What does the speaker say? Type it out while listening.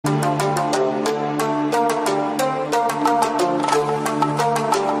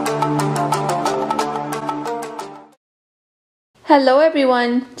Hello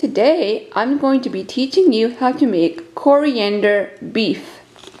everyone! Today I'm going to be teaching you how to make coriander beef.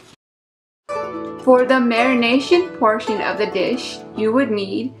 For the marination portion of the dish, you would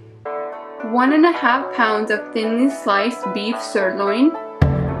need 1.5 pounds of thinly sliced beef sirloin,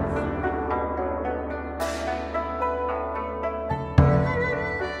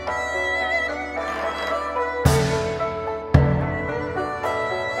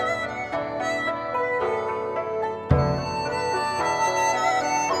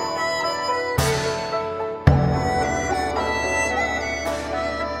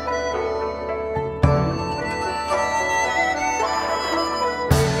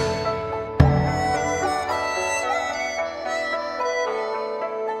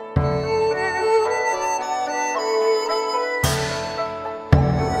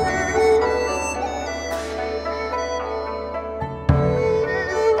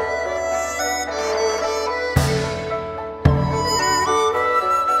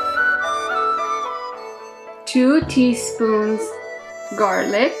 2 teaspoons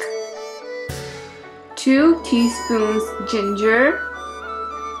garlic, 2 teaspoons ginger,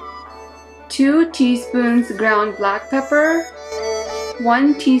 2 teaspoons ground black pepper,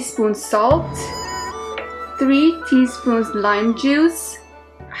 1 teaspoon salt, 3 teaspoons lime juice,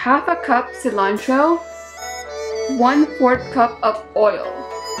 half a cup cilantro, 1/4 cup of oil.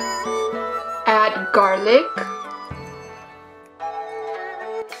 Add garlic,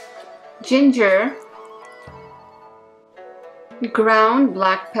 ginger, ground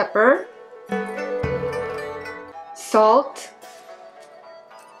black pepper, salt,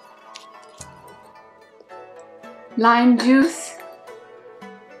 lime juice,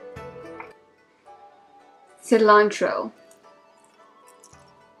 cilantro,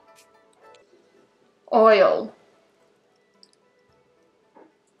 oil,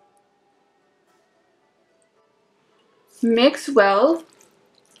 mix well,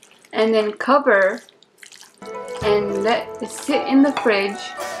 and then cover and let it sit in the fridge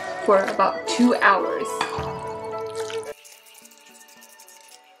for about 2 hours.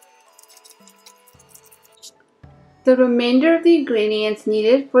 The remainder of the ingredients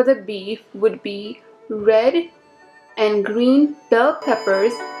needed for the beef would be red and green bell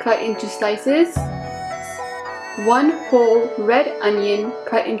peppers cut into slices, 1 whole red onion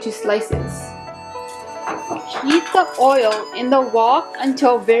cut into slices. Heat the oil in the wok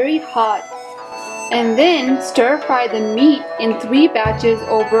until very hot, and then stir fry the meat in 3 batches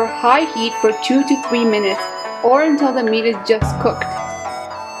over high heat for 2 to 3 minutes, or until the meat is just cooked.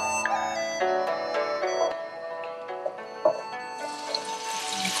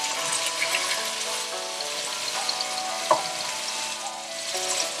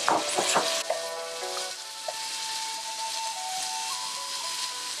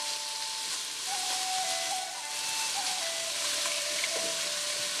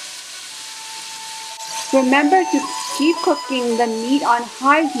 Remember to keep cooking the meat on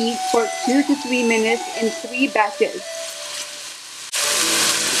high heat for 2 to 3 minutes in 3 batches.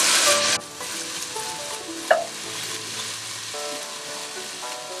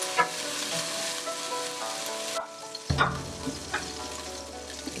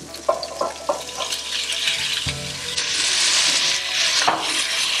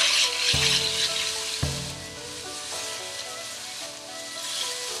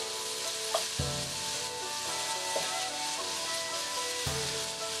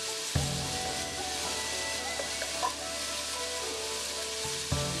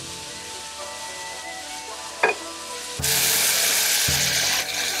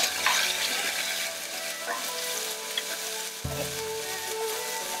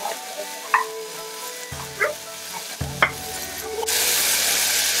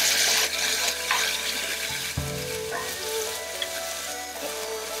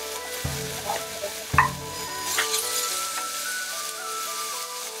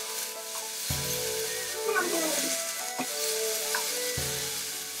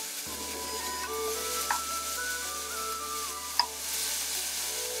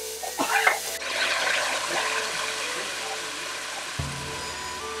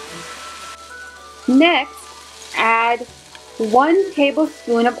 Next, add 1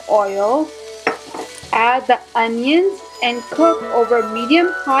 tablespoon of oil, add the onions and cook over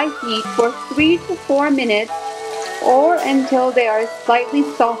medium-high heat for 3 to 4 minutes or until they are slightly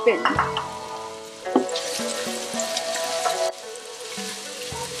softened.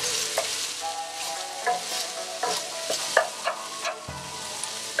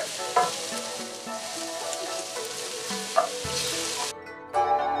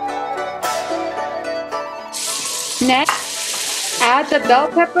 Next, add the bell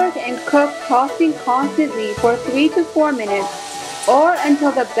peppers and cook, tossing constantly for 3 to 4 minutes or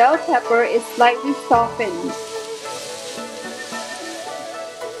until the bell pepper is slightly softened.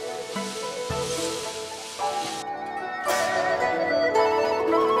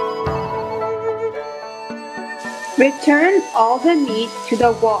 Return all the meat to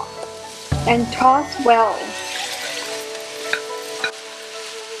the wok and toss well.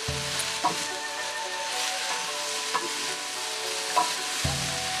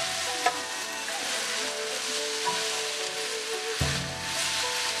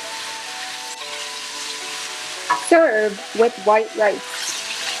 Serve with white rice.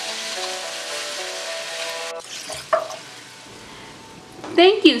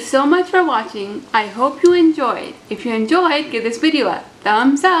 Thank you so much for watching. I hope you enjoyed. If you enjoyed, give this video a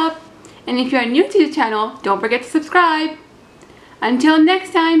thumbs up. And if you are new to the channel, don't forget to subscribe. Until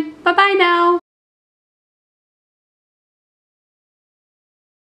next time, bye-bye now.